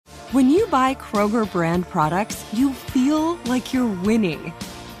When you buy Kroger brand products, you feel like you're winning.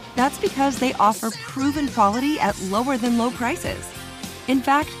 That's because they offer proven quality at lower than low prices. In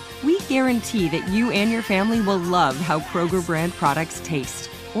fact, we guarantee that you and your family will love how Kroger brand products taste,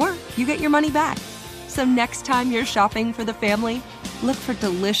 or you get your money back. So next time you're shopping for the family, look for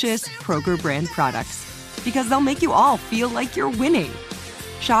delicious Kroger brand products, because they'll make you all feel like you're winning.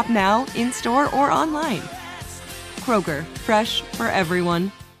 Shop now, in-store, or online. Kroger, fresh for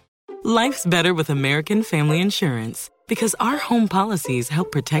everyone. Life's better with American Family Insurance because our home policies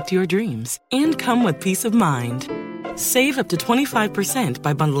help protect your dreams and come with peace of mind. Save up to 25%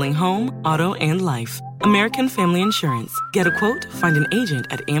 by bundling home, auto, and life. American Family Insurance. Get a quote, find an agent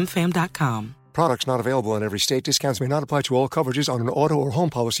at amfam.com. Products not available in every state. Discounts may not apply to all coverages on an auto or home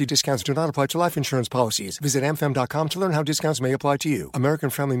policy. Discounts do not apply to life insurance policies. Visit amfam.com to learn how discounts may apply to you. American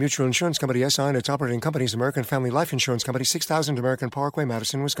Family Mutual Insurance Company, SI, and its operating companies, American Family Life Insurance Company, 6000 American Parkway,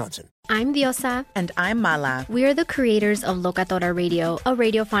 Madison, Wisconsin. I'm Diosa. And I'm Mala. We are the creators of Locatora Radio, a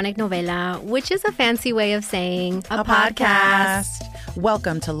radiophonic novela, which is a fancy way of saying a podcast.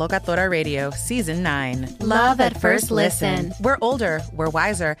 Welcome to Locatora Radio, Season 9. Love at first listen. We're older, we're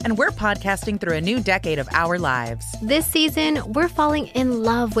wiser, and we're podcasting through a new decade of our lives. This season, we're falling in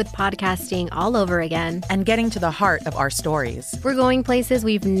love with podcasting all over again. And getting to the heart of our stories. We're going places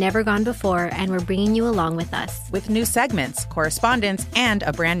we've never gone before, and we're bringing you along with us. With new segments, correspondence, and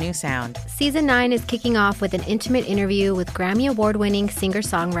a brand new sound. Season 9 is kicking off with an intimate interview with Grammy Award-winning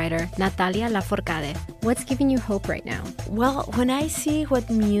singer-songwriter Natalia Lafourcade. What's giving you hope right now? Well, when I see what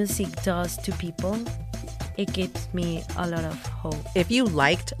music does to people, it gives me a lot of hope. If you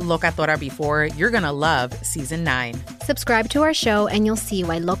liked Locatora before, you're going to love Season 9. Subscribe to our show and you'll see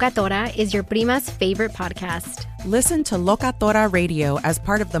why Locatora is your prima's favorite podcast. Listen to Locatora Radio as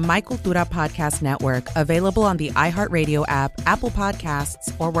part of the My Cultura Podcast Network, available on the iHeartRadio app, Apple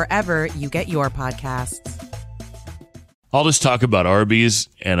Podcasts, or wherever you get your podcasts. I'll just talk about Arby's,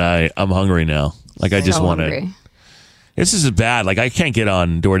 and I'm hungry now. Like, I just want to... This is bad. Like, I can't get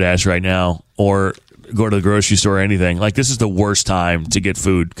on DoorDash right now or go to the grocery store or anything. Like, this is the worst time to get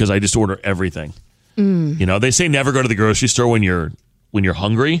food because I just order everything. You know, they say never go to the grocery store when you're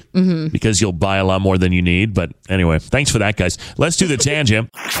hungry because you'll buy a lot more than you need. But anyway, thanks for that, guys. Let's do the tangent.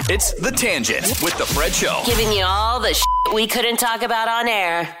 It's The Tangent with The Fred Show. Giving you all the shit we couldn't talk about on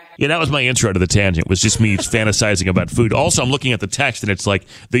air. Yeah, that was my intro to the tangent, was just me fantasizing about food. Also, I'm looking at the text, and it's like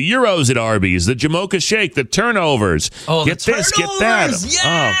the Euros at Arby's, the Jamocha Shake, the turnovers. Oh, get the this, get that. Yes!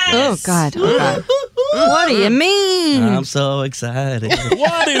 Oh, God. Oh, God. What do you mean? I'm so excited.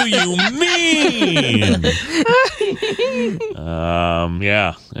 What do you mean?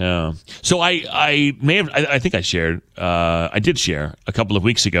 Yeah. So I may have, I think I shared, I did share a couple of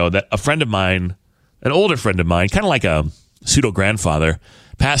weeks ago that a friend of mine, an older friend of mine, kind of like a pseudo-grandfather,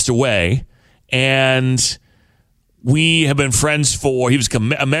 passed away, and we have been friends he was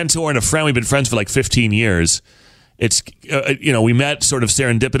a mentor and a friend. We've been friends for like 15 years. It's, we met sort of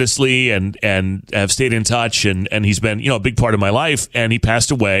serendipitously and have stayed in touch, and he's been, a big part of my life, and he passed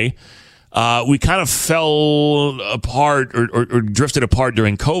away. We kind of fell apart or drifted apart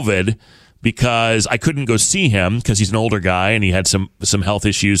during COVID because I couldn't go see him because he's an older guy and he had some health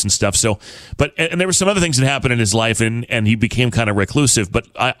issues and stuff. So, and there were some other things that happened in his life, and he became kind of reclusive. But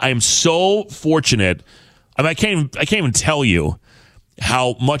I'm so fortunate. I mean, I can't even tell you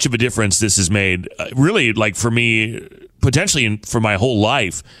how much of a difference this has made. Really, like for me, potentially for my whole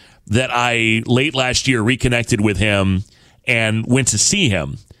life, that I late last year reconnected with him and went to see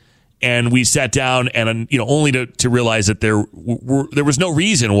him. And we sat down, and only to realize that there was no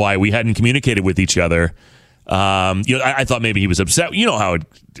reason why we hadn't communicated with each other. I thought maybe he was upset. You know how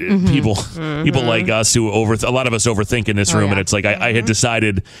people like us who a lot of us overthink in this room, and it's like I had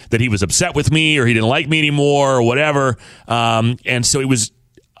decided that he was upset with me or he didn't like me anymore or whatever. And so it was,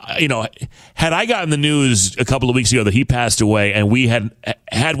 had I gotten the news a couple of weeks ago that he passed away, and we had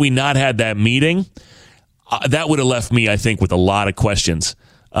we not had that meeting, that would have left me, I think, with a lot of questions.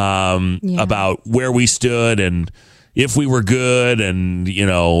 About where we stood and if we were good and,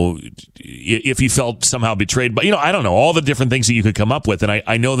 if he felt somehow betrayed. But, I don't know, all the different things that you could come up with. And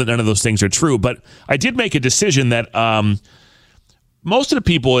I know that none of those things are true. But I did make a decision that most of the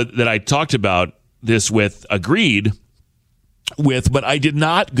people that I talked about this with agreed with, but I did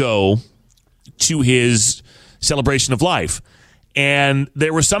not go to his celebration of life. And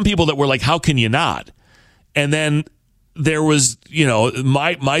there were some people that were like, how can you not? And then there was,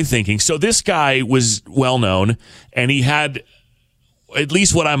 my thinking. So this guy was well known, and he had, at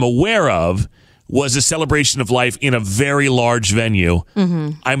least what I'm aware of, was a celebration of life in a very large venue.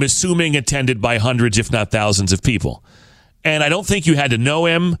 I'm assuming attended by hundreds, if not thousands of people. And I don't think you had to know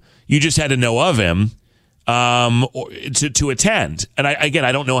him. You just had to know of him to attend. And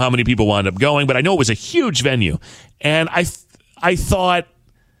I don't know how many people wound up going, but I know it was a huge venue. And I thought,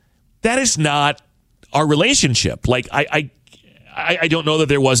 that is not our relationship. Like, I don't know that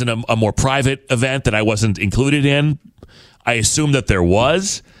there wasn't a more private event that I wasn't included in. I assume that there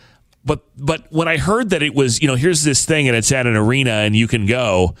was. But when I heard that it was, here's this thing and it's at an arena and you can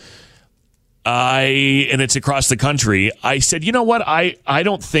go, and it's across the country, I said, you know what? I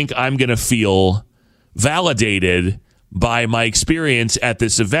don't think I'm going to feel validated by my experience at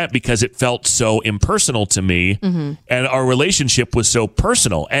this event because it felt so impersonal to me, and our relationship was so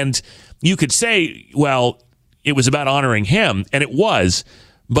personal. And you could say, well, it was about honoring him, and it was.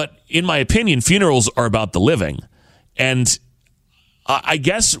 But in my opinion, funerals are about the living. And I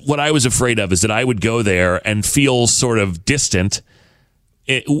guess what I was afraid of is that I would go there and feel sort of distant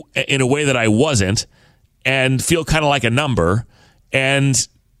in a way that I wasn't, and feel kind of like a number, and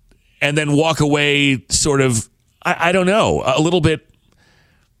then walk away sort of, I don't know, a little bit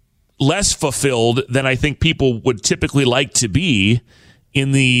less fulfilled than I think people would typically like to be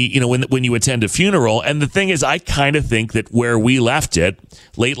in the, when you attend a funeral. And the thing is, I kind of think that where we left it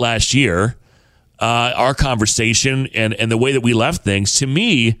late last year, our conversation and the way that we left things, to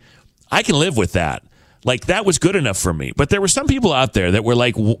me, I can live with that. Like, that was good enough for me. But there were some people out there that were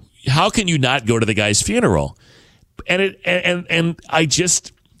like, how can you not go to the guy's funeral? And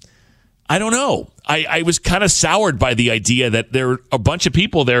I don't know. I was kind of soured by the idea that there were a bunch of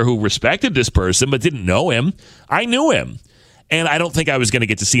people there who respected this person but didn't know him. I knew him. And I don't think I was going to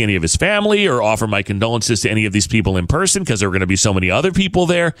get to see any of his family or offer my condolences to any of these people in person because there were going to be so many other people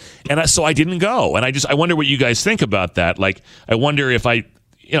there. And so I didn't go. And I wonder what you guys think about that. Like, I wonder if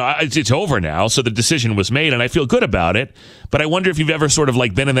it's over now, so the decision was made, and I feel good about it. But I wonder if you've ever sort of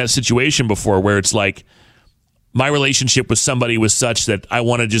like been in that situation before where it's like, my relationship with somebody was such that I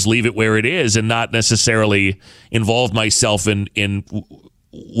want to just leave it where it is and not necessarily involve myself in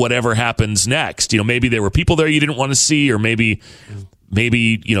whatever happens next. Maybe there were people there you didn't want to see, or maybe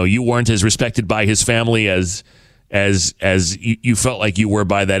you weren't as respected by his family as you felt like you were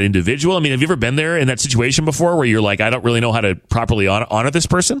by that individual. I mean, have you ever been there in that situation before where you're like, I don't really know how to properly honor this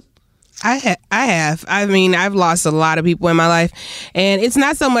person? I have. I mean, I've lost a lot of people in my life, and it's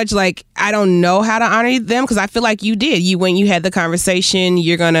not so much like I don't know how to honor them, because I feel like you did. When you had the conversation,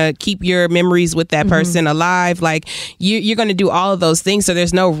 you're going to keep your memories with that person alive. Like, you're going to do all of those things, so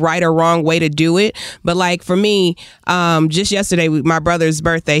there's no right or wrong way to do it. But like for me, just yesterday, my brother's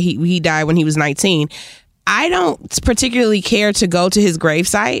birthday, he died when he was 19. I don't particularly care to go to his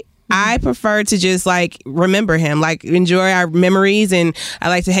gravesite. I prefer to just like remember him, like enjoy our memories, and I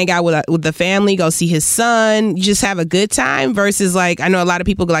like to hang out with the family, go see his son, just have a good time. Versus like, I know a lot of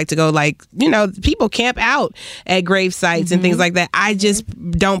people like to go like, people camp out at grave sites and things like that. I just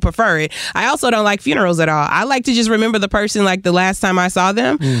don't prefer it. I also don't like funerals at all. I like to just remember the person like the last time I saw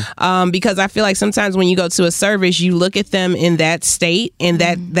them, because I feel like sometimes when you go to a service, you look at them in that state, and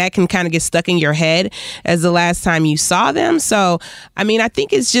that can kind of get stuck in your head as the last time you saw them. So, I mean, I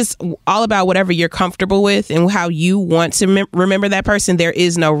think it's just all about whatever you're comfortable with and how you want to remember that person. There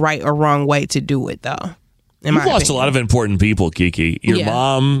is no right or wrong way to do it, though. You've lost a lot of important people, Kiki. Your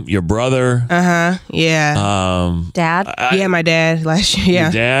mom, your brother. Yeah. Dad? My dad last year. Yeah.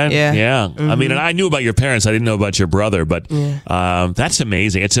 Your dad? Yeah. I mean, and I knew about your parents. I didn't know about your brother, but that's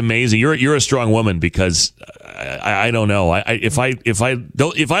amazing. It's amazing. You're a strong woman, because I don't know. If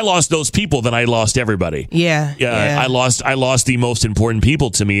I lost those people, then I lost everybody. Yeah. I lost the most important people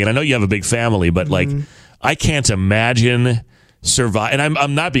to me, and I know you have a big family, but like, I can't imagine survive. And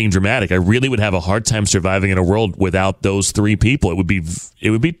I'm not being dramatic. I really would have a hard time surviving in a world without those three people. It would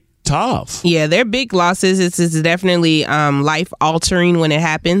be tough. Yeah, they're big losses. It's definitely life altering when it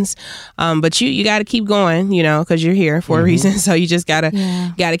happens. But you got to keep going, because you're here for a reason. So you just gotta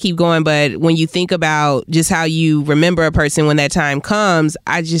keep going. But when you think about just how you remember a person when that time comes,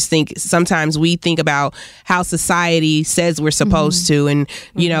 I just think sometimes we think about how society says we're supposed to. And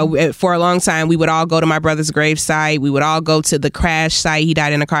for a long time, we would all go to my brother's grave site. We would all go to the crash site. He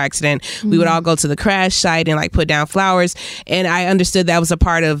died in a car accident. We would all go to the crash site and like put down flowers. And I understood that was a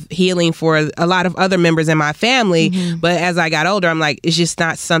part of healing for a lot of other members in my family. But as I got older, I'm like, it's just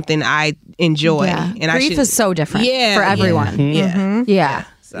not something I enjoy. Yeah. And grief is so different for everyone. Yeah.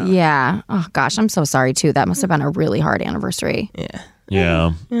 Yeah. Oh gosh, I'm so sorry too. That must have been a really hard anniversary.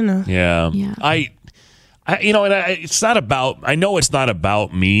 Yeah. It's not about, I know it's not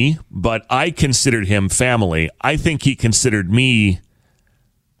about me, but I considered him family. I think he considered me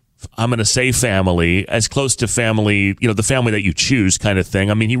I'm going to say family, as close to family, the family that you choose kind of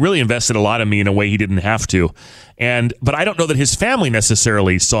thing. I mean, he really invested a lot in me in a way he didn't have to. But I don't know that his family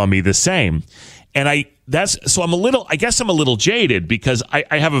necessarily saw me the same. And I guess I'm a little jaded because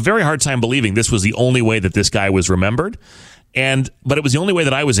I have a very hard time believing this was the only way that this guy was remembered. But it was the only way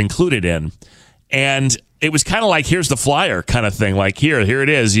that I was included in. And it was kind of like, here's the flyer kind of thing. Like, here it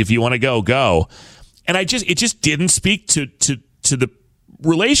is. If you want to go, go. And it just didn't speak to the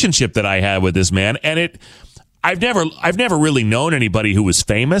relationship that I had with this man. And I've never really known anybody who was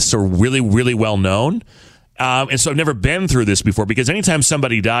famous or really, really well known. And so I've never been through this before, because anytime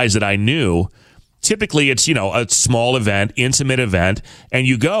somebody dies that I knew, typically it's, a small event, intimate event, and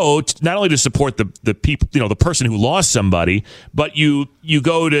you go not only to support the people, the person who lost somebody, but you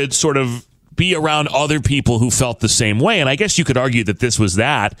go to sort of be around other people who felt the same way. And I guess you could argue that this was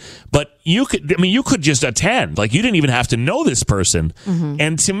that, but you could just attend. Like, you didn't even have to know this person. Mm-hmm.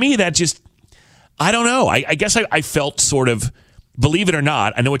 And to me, that just, I don't know. I guess I felt sort of, believe it or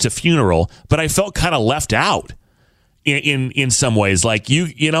not, I know it's a funeral, but I felt kind of left out in some ways. Like,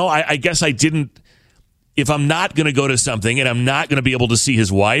 I guess I didn't, if I'm not going to go to something and I'm not going to be able to see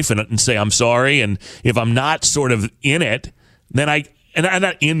his wife and say I'm sorry, and if I'm not sort of in it, then and I'm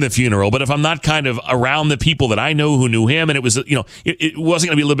not in the funeral, but if I'm not kind of around the people that I know who knew him, and it was, it wasn't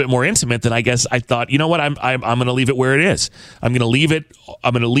going to be a little bit more intimate, then I guess I thought, you know what, I'm going to leave it where it is. I'm going to leave it.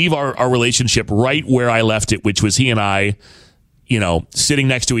 I'm going to leave our relationship right where I left it, which was he and I, sitting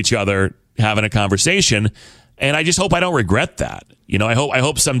next to each other, having a conversation. And I just hope I don't regret that. I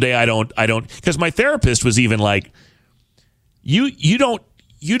hope someday I don't, because my therapist was even like, you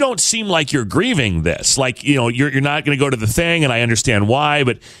don't seem like you're grieving this. Like, you're not going to go to the thing, and I understand why,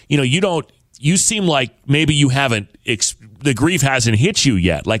 but you seem like maybe you haven't, the grief hasn't hit you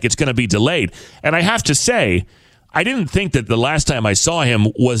yet. Like, it's going to be delayed. And I have to say, I didn't think that the last time I saw him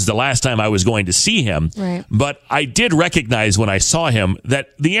was the last time I was going to see him. Right. But I did recognize when I saw him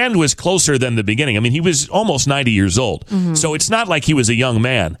that the end was closer than the beginning. I mean, he was almost 90 years old. Mm-hmm. So it's not like he was a young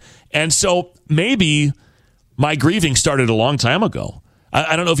man. And so maybe my grieving started a long time ago.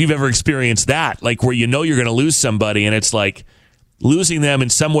 I don't know if you've ever experienced that, like where you're going to lose somebody, and it's like losing them in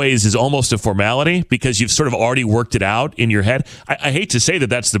some ways is almost a formality because you've sort of already worked it out in your head. I hate to say that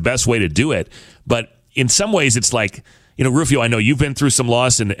that's the best way to do it, but in some ways it's like, Rufio, I know you've been through some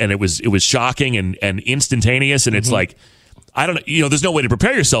loss, and it was shocking and instantaneous, and it's like, I don't know, there's no way to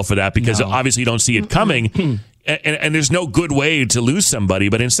prepare yourself for that because obviously you don't see it coming. And there's no good way to lose somebody,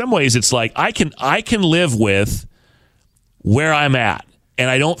 but in some ways it's like I can live with where I'm at. And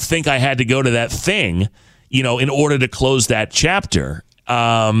I don't think I had to go to that thing, in order to close that chapter.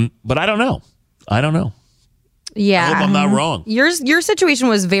 But I don't know. Yeah. I hope I'm not wrong. Your situation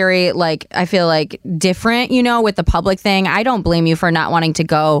was very, I feel like different, with the public thing. I don't blame you for not wanting to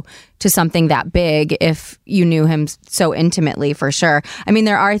go to something that big if you knew him so intimately, for sure. I mean,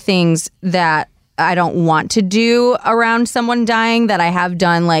 there are things that I don't want to do around someone dying that I have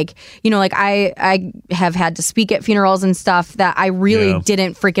done, I have had to speak at funerals and stuff that I really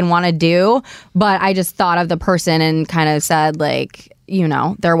didn't freaking want to do, but I just thought of the person and kind of said,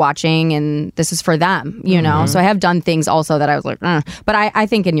 they're watching and this is for them, So I have done things also that I was like, But I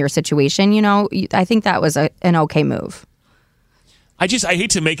think in your situation, I think that was an okay move. I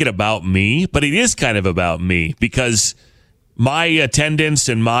hate to make it about me, but it is kind of about me because my attendance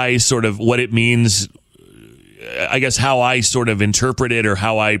and my sort of what it means, I guess how I sort of interpret it or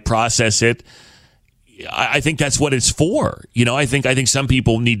how I process it, I think that's what it's for. I think some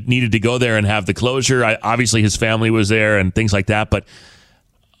people needed to go there and have the closure. Obviously, his family was there and things like that. But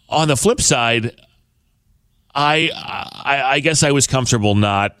on the flip side, I guess I was comfortable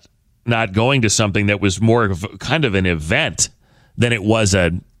not going to something that was more of kind of an event than it was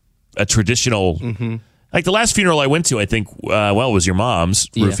a traditional. Mm-hmm. Like the last funeral I went to, I think, it was your mom's,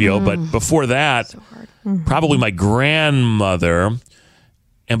 Rufio. But before that, probably my grandmother.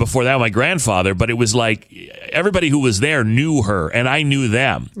 And before that, my grandfather. But it was like everybody who was there knew her, and I knew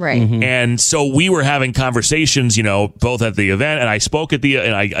them. Right. Mm-hmm. And so we were having conversations, both at the event, and I spoke at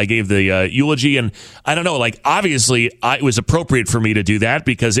and I gave the eulogy. And I don't know, obviously, it was appropriate for me to do that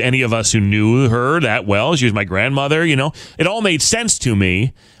because any of us who knew her that well, she was my grandmother, it all made sense to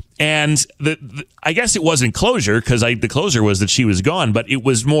me. And I guess it wasn't closure because the closure was that she was gone, but it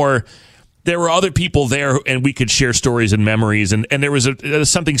was more, there were other people there and we could share stories and memories. And there was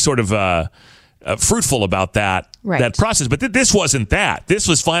something sort of fruitful about that process. But this wasn't that. This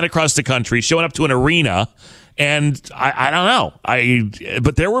was flying across the country, showing up to an arena. And I don't know.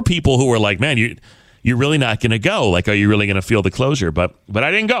 But there were people who were like, man, you're really not going to go. Like, are you really going to feel the closure? But I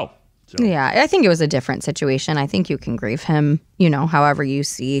didn't go. So. Yeah, I think it was a different situation. I think you can grieve him, however you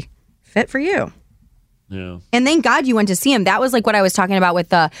see fit for you. Yeah. And thank God you went to see him. That was like what I was talking about with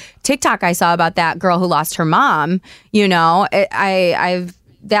the TikTok I saw about that girl who lost her mom. I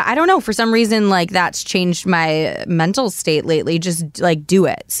don't know, for some reason, like, that's changed my mental state lately. Just like do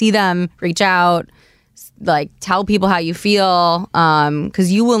it. See them, reach out, like tell people how you feel, because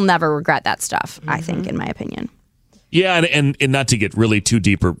you will never regret that stuff, I think, in my opinion. Yeah, and not to get really too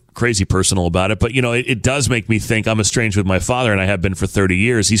deep or crazy personal about it, but it does make me think. I'm estranged with my father, and I have been for 30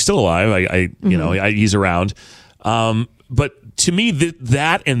 years. He's still alive. He's around. But to me,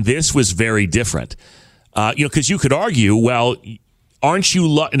 that and this was very different. Because you could argue, well, aren't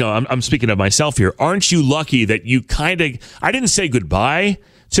you? I'm speaking of myself here. Aren't you lucky that you kind of? I didn't say goodbye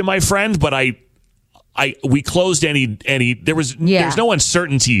to my friend, but we closed there's no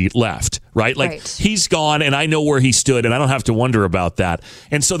uncertainty left, right? Like, he's gone and I know where he stood and I don't have to wonder about that.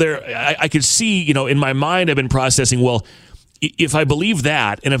 And so I could see, in my mind, I've been processing, well, if I believe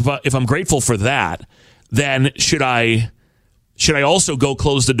that, and if I'm grateful for that, then should I also go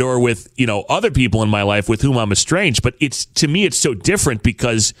close the door with, other people in my life with whom I'm estranged? But to me, it's so different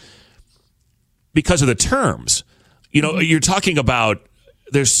because of the terms. You're talking about,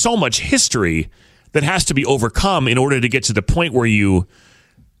 there's so much history that has to be overcome in order to get to the point where you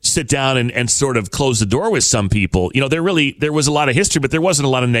sit down and sort of close the door with some people. There was a lot of history, but there wasn't a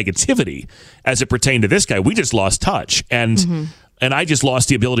lot of negativity as it pertained to this guy. We just lost touch, and I just lost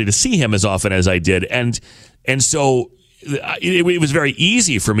the ability to see him as often as I did. And so it was very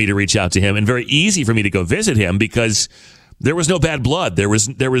easy for me to reach out to him and very easy for me to go visit him because there was no bad blood. There was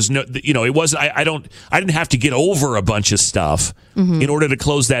no, it wasn't, I didn't have to get over a bunch of stuff in order to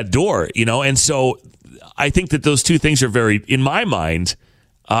close that door, and so I think that those two things are in my mind,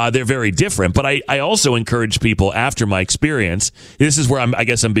 they're very different. But I also encourage people after my experience, this is where I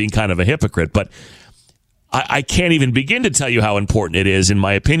guess I'm being kind of a hypocrite, but I can't even begin to tell you how important it is, in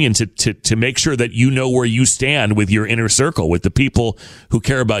my opinion, to make sure that you know where you stand with your inner circle, with the people who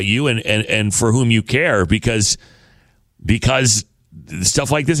care about you and for whom you care, because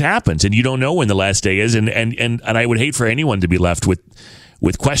stuff like this happens and you don't know when the last day is, and I would hate for anyone to be left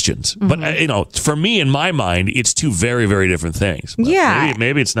with questions. But for me, in my mind, it's two very, very different things. But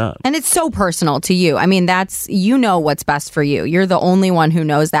maybe it's not. And it's so personal to you. I mean, that's, what's best for you. You're the only one who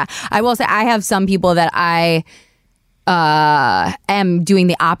knows that. I will say I have some people that I am doing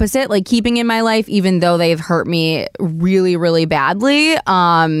the opposite, like keeping in my life, even though they've hurt me really, really badly.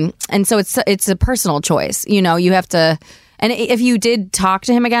 And so it's a personal choice. You have to. And if you did talk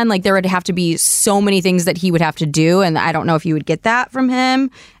to him again, like, there would have to be so many things that he would have to do. And I don't know if you would get that from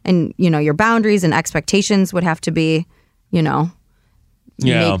him. And, your boundaries and expectations would have to be,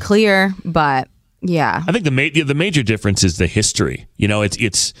 made clear. But yeah, I think the major difference is the history.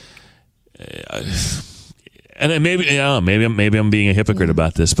 And maybe I'm being a hypocrite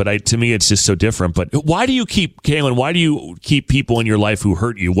about this, but to me, it's just so different. But why do you keep people in your life who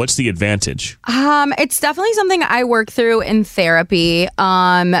hurt you? What's the advantage? It's definitely something I work through in therapy.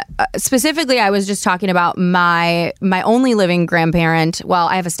 Specifically, I was just talking about my only living grandparent. Well,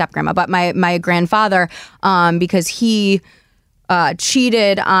 I have a step grandma, but my grandfather, because he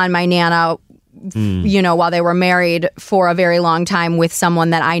cheated on my Nana, while they were married for a very long time with someone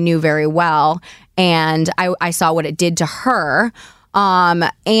that I knew very well. And I saw what it did to her.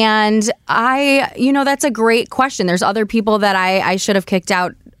 And that's a great question. There's other people that I should have kicked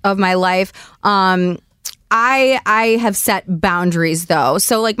out of my life. I have set boundaries, though.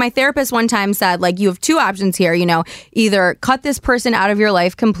 So, like, my therapist one time said, like, you have two options here, either cut this person out of your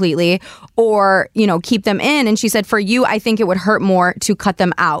life completely or, keep them in. And she said, for you, I think it would hurt more to cut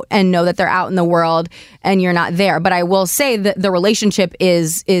them out and know that they're out in the world and you're not there. But I will say that the relationship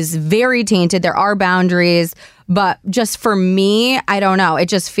is very tainted. There are boundaries. But just for me, I don't know. It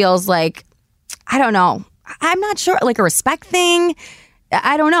just feels like, I don't know. I'm not sure, like a respect thing.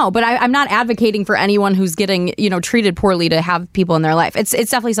 I don't know, but I'm not advocating for anyone who's getting, treated poorly to have people in their life. It's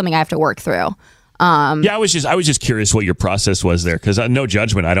definitely something I have to work through. I was just curious what your process was there, because no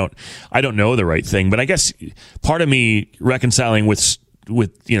judgment. I don't know the right thing, but I guess part of me reconciling with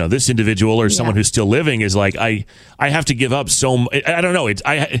this individual or someone who's still living is like I have to give up so. I don't know.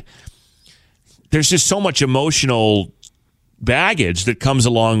 There's just so much emotional baggage that comes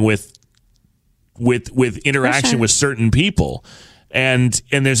along with interaction with certain people. And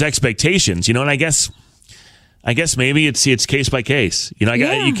there's expectations, and I guess maybe it's case by case.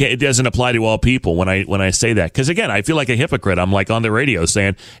 It doesn't apply to all people when I say that, because again, I feel like a hypocrite. I'm like on the radio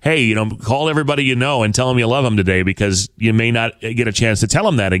saying, hey, call everybody and tell them you love them today, because you may not get a chance to tell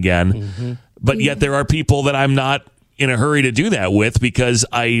them that again. But yet there are people that I'm not in a hurry to do that with, because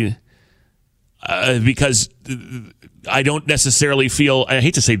I because I don't necessarily feel, I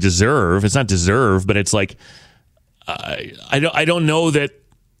hate to say deserve, it's not deserve, but it's like, I don't know that,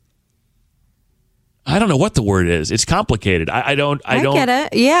 I don't know what the word is. It's complicated. I don't get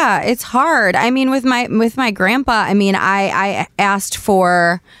it. Yeah, it's hard. I mean, with my grandpa, I mean, I asked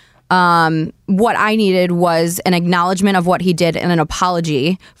for what I needed was an acknowledgement of what he did and an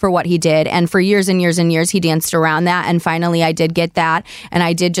apology for what he did. And for years and years and years, he danced around that. And finally, I did get that. And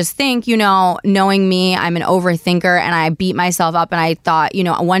I did just think, knowing me, I'm an overthinker, and I beat myself up. And I thought,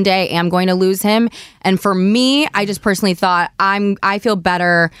 one day I am going to lose him. And for me, I just personally thought I feel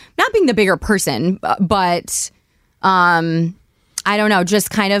better not being the bigger person, but I don't know,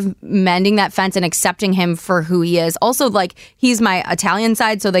 just kind of mending that fence and accepting him for who he is. Also, like, he's my Italian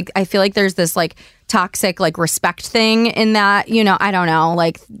side, so like I feel like there's this like toxic like respect thing in that, I don't know,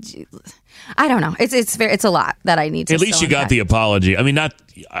 like I don't know. It's a lot that I need to. At least you got the apology. I mean, not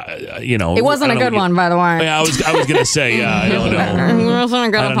It wasn't a good one, by the way. Yeah, I was gonna say, I don't know. It wasn't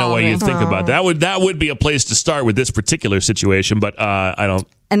a good I don't know what you think about that. That would be a place to start with this particular situation, but I don't.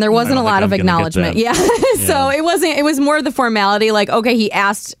 And there wasn't a lot of acknowledgement. Yeah. So it was more the formality, like, okay, he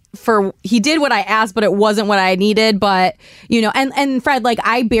did what I asked, but it wasn't what I needed. But, and Fred, like,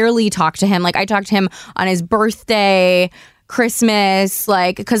 I barely talked to him. Like, I talked to him on his birthday, Christmas,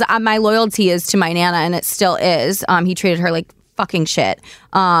 like, because my loyalty is to my Nana, and it still is. He treated her like fucking shit.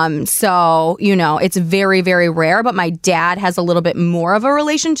 So, it's very, very rare, but my dad has a little bit more of a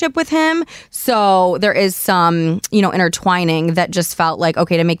relationship with him. So there is some, intertwining that just felt like,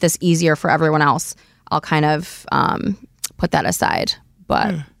 okay, to make this easier for everyone else, I'll kind of put that aside.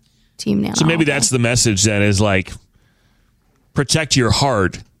 But Team Nana. So maybe that's the message then, is like, protect your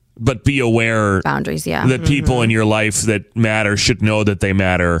heart, but be aware boundaries, that people in your life that matter should know that they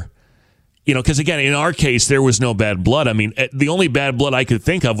matter. Because again, in our case, there was no bad blood. I mean, the only bad blood I could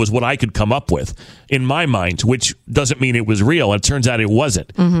think of was what I could come up with in my mind, which doesn't mean it was real. It turns out it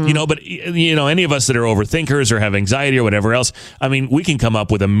wasn't. But any of us that are overthinkers or have anxiety or whatever else, I mean, we can come up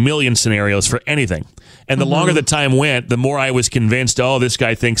with a million scenarios for anything. And the longer the time went, the more I was convinced, this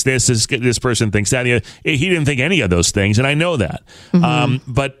guy thinks this person thinks that. He didn't think any of those things, and I know that.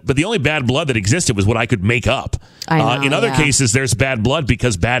 But the only bad blood that existed was what I could make up. In other cases, there's bad blood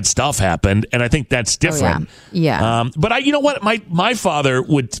because bad stuff happened, and I think that's different. But you know what? My father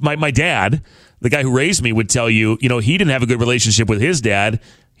my dad, the guy who raised me, would tell you, he didn't have a good relationship with his dad.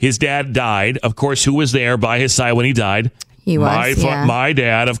 His dad died. Of course, who was there by his side when he died? He was, my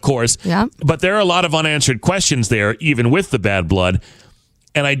dad, of course. Yeah. But there are a lot of unanswered questions there, even with the bad blood.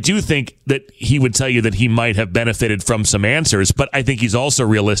 And I do think that he would tell you that he might have benefited from some answers, but I think he's also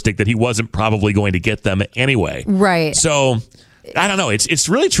realistic that he wasn't probably going to get them anyway. Right. So I don't know. It's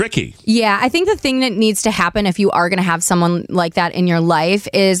really tricky. Yeah, I think the thing that needs to happen if you are going to have someone like that in your life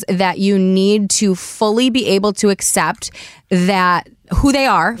is that you need to fully be able to accept that who they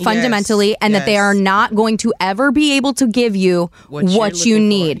are fundamentally, and that they are not going to ever be able to give you what you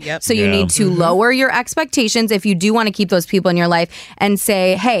need. So you need to lower your expectations if you do want to keep those people in your life, and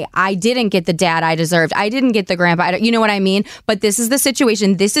say, hey, I didn't get the dad I deserved. I didn't get the grandpa. You know what I mean? But this is the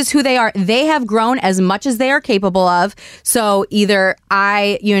situation. This is who they are. They have grown as much as they are capable of. So either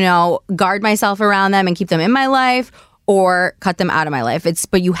I, guard myself around them and keep them in my life, or cut them out of my life.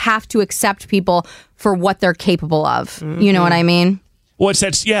 But you have to accept people for what they're capable of. You know what I mean? Well, it's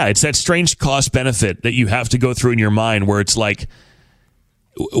that strange cost benefit that you have to go through in your mind, where it's like,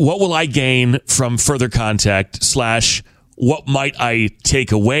 what will I gain from further contact / what might I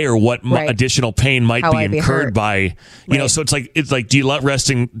take away, or what additional pain might be incurred by, so it's like, do you let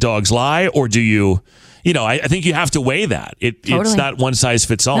resting dogs lie, or do you, I think you have to weigh that. It's not one size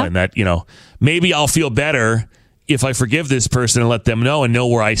fits all in that, maybe I'll feel better if I forgive this person and let them know and know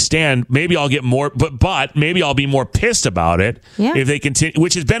where I stand. Maybe I'll get more, but maybe I'll be more pissed about it if they continue,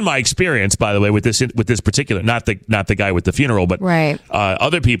 which has been my experience, by the way, with this particular, not the guy with the funeral, but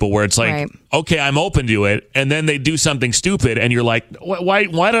other people, where it's like, okay, I'm open to it, and then they do something stupid, and you're like, why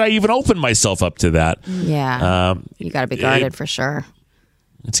did I even open myself up to that? Yeah, you got to be guarded for sure.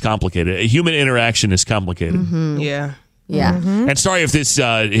 It's complicated. Human interaction is complicated. Yeah. Yeah. And sorry if this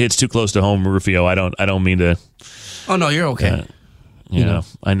hits too close to home, Rufio. I don't mean to. Oh no, you're okay.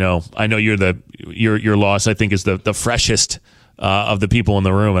 I know you're your loss, I think, is the freshest of the people in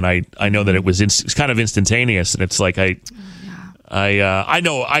the room, and I know that it was it's kind of instantaneous, and it's like I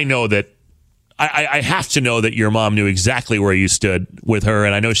know that I have to know that your mom knew exactly where you stood with her,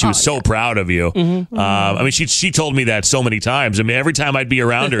 and I know she was so proud of you. I mean, she told me that so many times. I mean, every time I'd be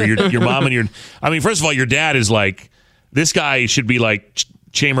around her, your mom and first of all, your dad is like, this guy should be like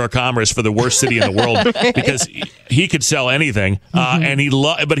Chamber of Commerce for the worst city in the world because he could sell anything, and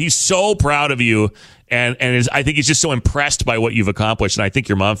but he's so proud of you, and I think he's just so impressed by what you've accomplished, and I think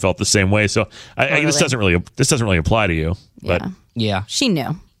your mom felt the same way. So this doesn't really apply to you, but yeah, she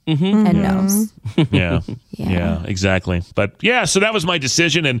knew. And knows. Yeah, exactly. But yeah, so that was my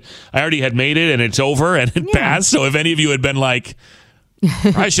decision, and I already had made it, and it's over, and it passed. So if any of you had been like,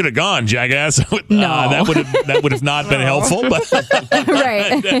 I should have gone, jackass, that would have not been helpful. But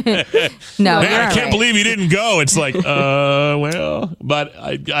right? No, man, I can't believe you didn't go. It's like, well, but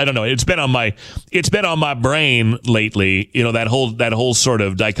I don't know. It's been on my brain lately. You know, that whole sort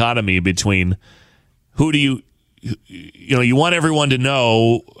of dichotomy between who do you want everyone to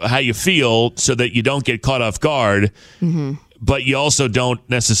know how you feel so that you don't get caught off guard, but you also don't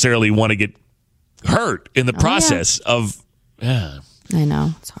necessarily want to get hurt in the process of. Yeah. I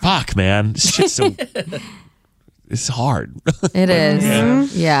know. It's hard. Fuck, man. It's just so. It's hard. It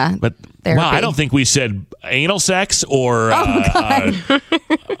is. Yeah. But wow, I don't think we said anal sex or. I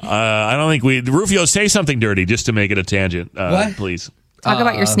don't think we. Rufio, say something dirty just to make it a tangent, please. Talk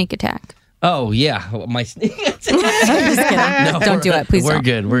about your sneak attack. Oh, yeah. My sneak attack. I'm just kidding. No, don't do it. Please We're don't.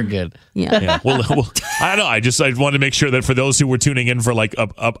 good. We're good. Yeah. Well, I don't know. I wanted to make sure that for those who were tuning in for like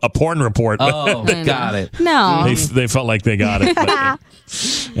a porn report. Oh, got it. No. They felt like they got it. But,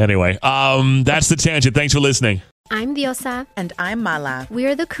 anyway, that's the tangent. Thanks for listening. I'm Diosa. And I'm Mala. We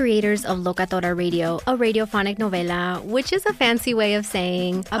are the creators of Locatora Radio, a radiophonic novela, which is a fancy way of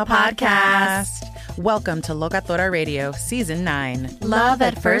saying a podcast. Welcome to Locatora Radio, Season 9. Love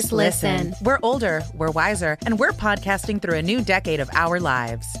at first listen. We're older, we're wiser, and we're podcasting through a new decade of our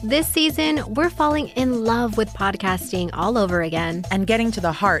lives. This season, we're falling in love with podcasting all over again. And getting to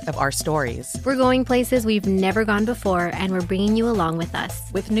the heart of our stories. We're going places we've never gone before, and we're bringing you along with us.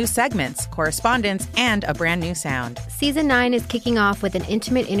 With new segments, correspondence, and a brand new sound. Season 9 is kicking off with an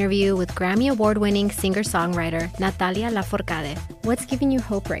intimate interview with Grammy Award-winning singer-songwriter Natalia Lafourcade. What's giving you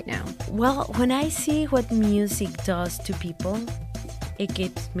hope right now? Well, when I see what music does to people, it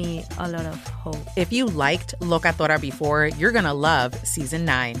gives me a lot of hope. If you liked Locatora before, you're going to love Season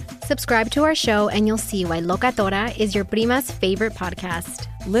 9. Subscribe to our show and you'll see why Locatora is your prima's favorite podcast.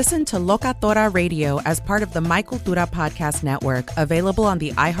 Listen to Locatora Radio as part of the My Cultura Podcast Network, available on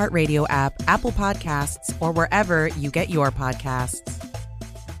the iHeartRadio app, Apple Podcasts, or wherever you get your podcasts.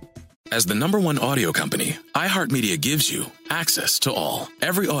 As the #1 audio company, iHeartMedia gives you access to all.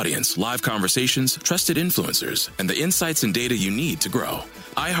 Every audience, live conversations, trusted influencers, and the insights and data you need to grow.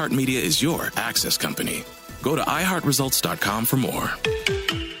 iHeartMedia is your access company. Go to iHeartResults.com for more.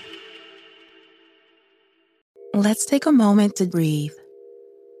 Let's take a moment to breathe.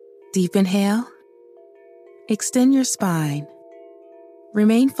 Deep inhale. Extend your spine.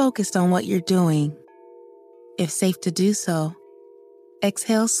 Remain focused on what you're doing. If safe to do so,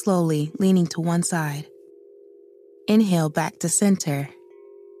 exhale slowly, leaning to one side. Inhale back to center.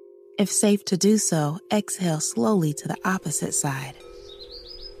 If safe to do so, exhale slowly to the opposite side.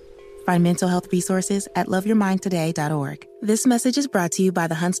 Find mental health resources at loveyourmindtoday.org. This message is brought to you by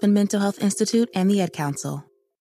the Huntsman Mental Health Institute and the Ad Council.